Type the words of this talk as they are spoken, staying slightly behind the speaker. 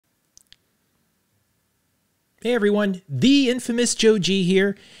Hey everyone, the infamous Joe G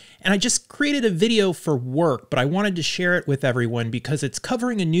here, and I just created a video for work, but I wanted to share it with everyone because it's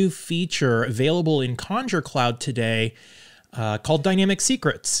covering a new feature available in Conjur Cloud today called Dynamic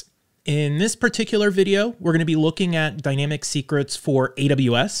Secrets. In this particular video, we're going to be looking at Dynamic Secrets for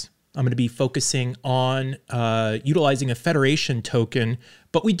AWS. I'm going to be focusing on utilizing a Federation token,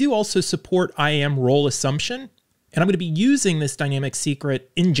 but we do also support IAM Role Assumption. And I'm going to be using this dynamic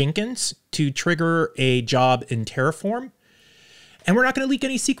secret in Jenkins to trigger a job in Terraform. And we're not going to leak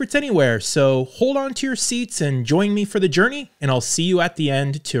any secrets anywhere. So hold on to your seats and join me for the journey. And I'll see you at the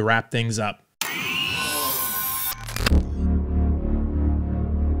end to wrap things up.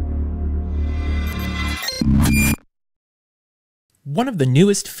 One of the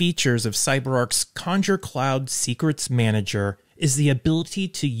newest features of CyberArk's Conjur Cloud Secrets Manager is the ability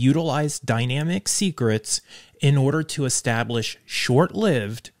to utilize dynamic secrets in order to establish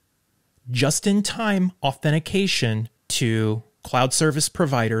short-lived, just-in-time authentication to cloud service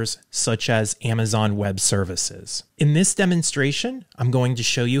providers such as Amazon Web Services. In this demonstration, I'm going to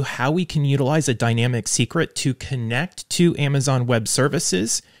show you how we can utilize a dynamic secret to connect to Amazon Web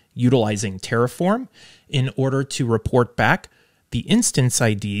Services utilizing Terraform in order to report back the instance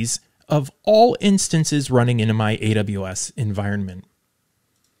IDs of all instances running in my AWS environment.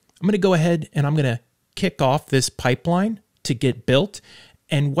 I'm going to go ahead and I'm going to kick off this pipeline to get built.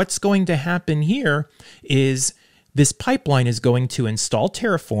 And what's going to happen here is this pipeline is going to install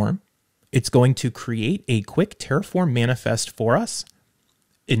Terraform. It's going to create a quick Terraform manifest for us,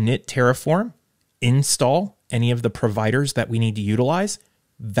 init Terraform, install any of the providers that we need to utilize,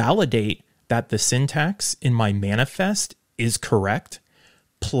 validate that the syntax in my manifest is correct,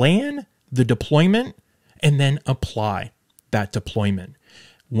 plan the deployment, and then apply that deployment.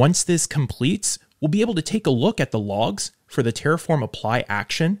 Once this completes, we'll be able to take a look at the logs for the Terraform apply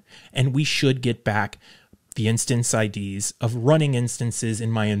action, and we should get back the instance IDs of running instances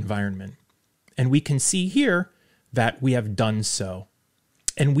in my environment. And we can see here that we have done so.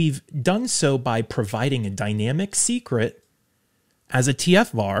 And we've done so by providing a dynamic secret as a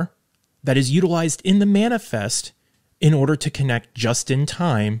TF-var that is utilized in the manifest in order to connect just in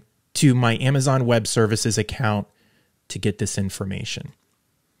time to my Amazon Web Services account to get this information.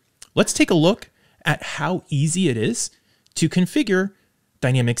 Let's take a look at how easy it is to configure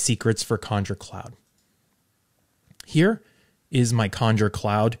dynamic secrets for Conjur Cloud. Here is my Conjur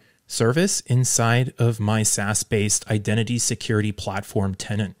Cloud service inside of my SaaS-based identity security platform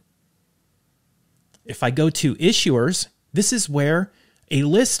tenant. If I go to issuers, this is where a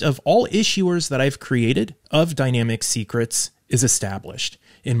list of all issuers that I've created of dynamic secrets is established.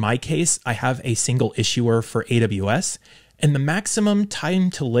 In my case, I have a single issuer for AWS, and the maximum time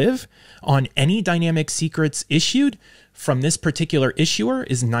to live on any dynamic secrets issued from this particular issuer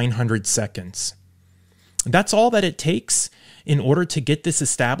is 900 seconds. That's all that it takes in order to get this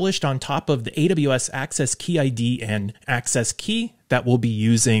established on top of the AWS Access Key ID and Access Key that we'll be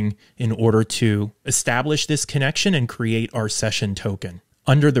using in order to establish this connection and create our session token.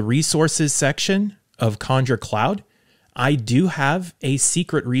 Under the resources section of Conjur Cloud, I do have a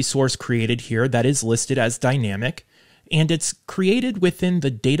secret resource created here that is listed as dynamic, and it's created within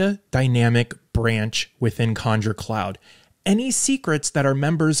the data dynamic branch within Conjur Cloud. Any secrets that are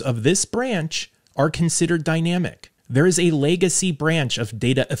members of this branch are considered dynamic. There is a legacy branch of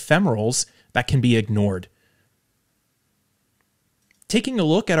data ephemerals that can be ignored. Taking a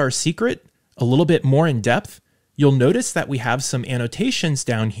look at our secret a little bit more in depth, you'll notice that we have some annotations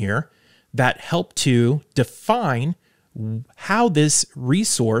down here that help to define how this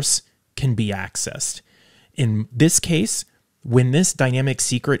resource can be accessed. In this case, when this dynamic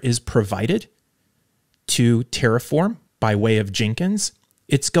secret is provided to Terraform by way of Jenkins,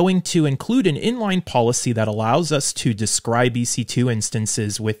 it's going to include an inline policy that allows us to describe EC2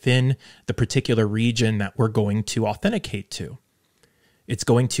 instances within the particular region that we're going to authenticate to. It's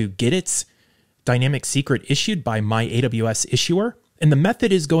going to get its dynamic secret issued by my AWS issuer, and the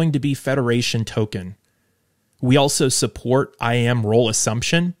method is going to be Federation Token. We also support IAM Role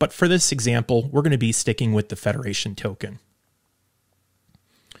Assumption, but for this example, we're going to be sticking with the Federation Token.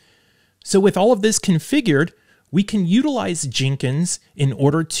 So with all of this configured, we can utilize Jenkins in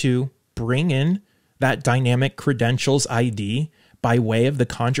order to bring in that dynamic credentials ID by way of the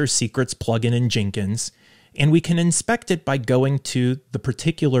Conjur Secrets plugin in Jenkins, and we can inspect it by going to the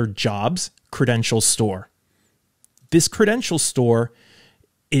particular job's credential store. This credential store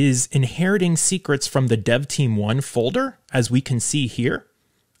is inheriting secrets from the Dev Team 1 folder, as we can see here,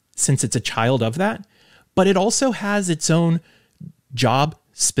 since it's a child of that, but it also has its own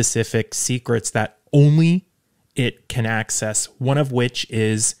job-specific secrets that only it can access, one of which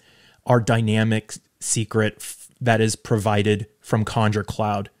is our dynamic secret that is provided from Conjur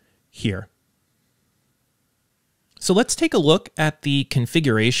Cloud here. So let's take a look at the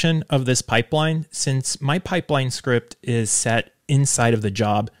configuration of this pipeline, since my pipeline script is set inside of the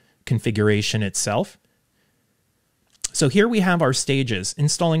job configuration itself. So here we have our stages.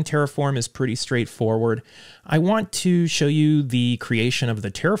 Installing Terraform is pretty straightforward. I want to show you the creation of the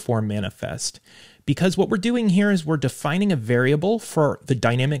Terraform manifest, because what we're doing here is we're defining a variable for the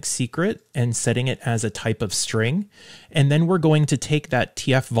dynamic secret and setting it as a type of string. And then we're going to take that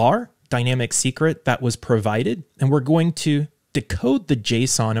tfvar dynamic secret that was provided, and we're going to decode the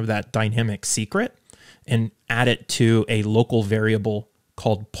JSON of that dynamic secret and add it to a local variable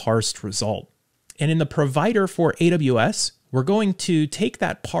called parsed result. And in the provider for AWS, we're going to take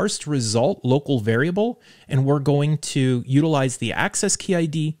that parsed result local variable, and we're going to utilize the access key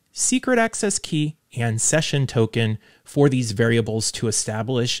ID, secret access key, and session token for these variables to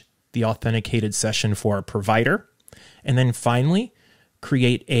establish the authenticated session for our provider. And then finally,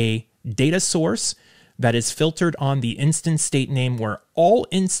 create a data source that is filtered on the instance state name where all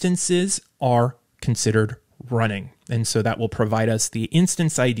instances are considered running. And so that will provide us the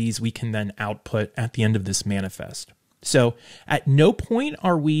instance IDs we can then output at the end of this manifest. So at no point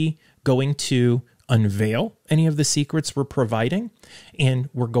are we going to unveil any of the secrets we're providing, and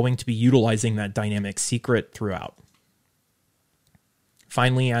we're going to be utilizing that dynamic secret throughout.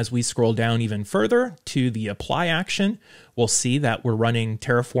 Finally, as we scroll down even further to the apply action, we'll see that we're running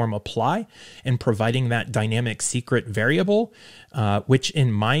Terraform apply and providing that dynamic secret variable, which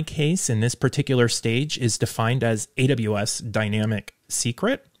in my case, in this particular stage, is defined as AWS dynamic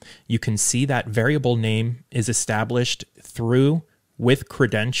secret. You can see that variable name is established through with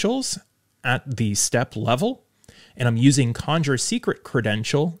credentials at the step level. And I'm using Conjur secret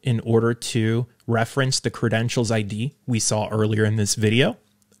credential in order to reference the credentials ID we saw earlier in this video,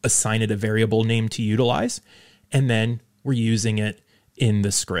 assign it a variable name to utilize, and then we're using it in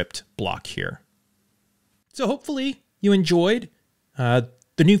the script block here. So hopefully you enjoyed the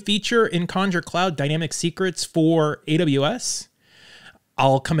new feature in Conjur Cloud, Dynamic Secrets for AWS.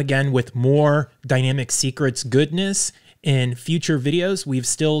 I'll come again with more Dynamic Secrets goodness in future videos. We've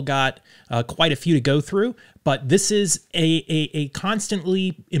still got quite a few to go through, but this is a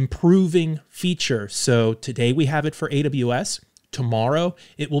constantly improving feature. So today we have it for AWS. Tomorrow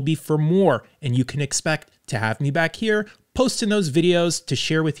it will be for more, and you can expect to have me back here posting those videos to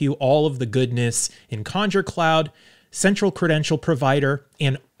share with you all of the goodness in Conjur Cloud, Central Credential Provider,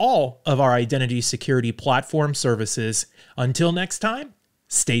 and all of our identity security platform services. Until next time,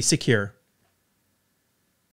 stay secure.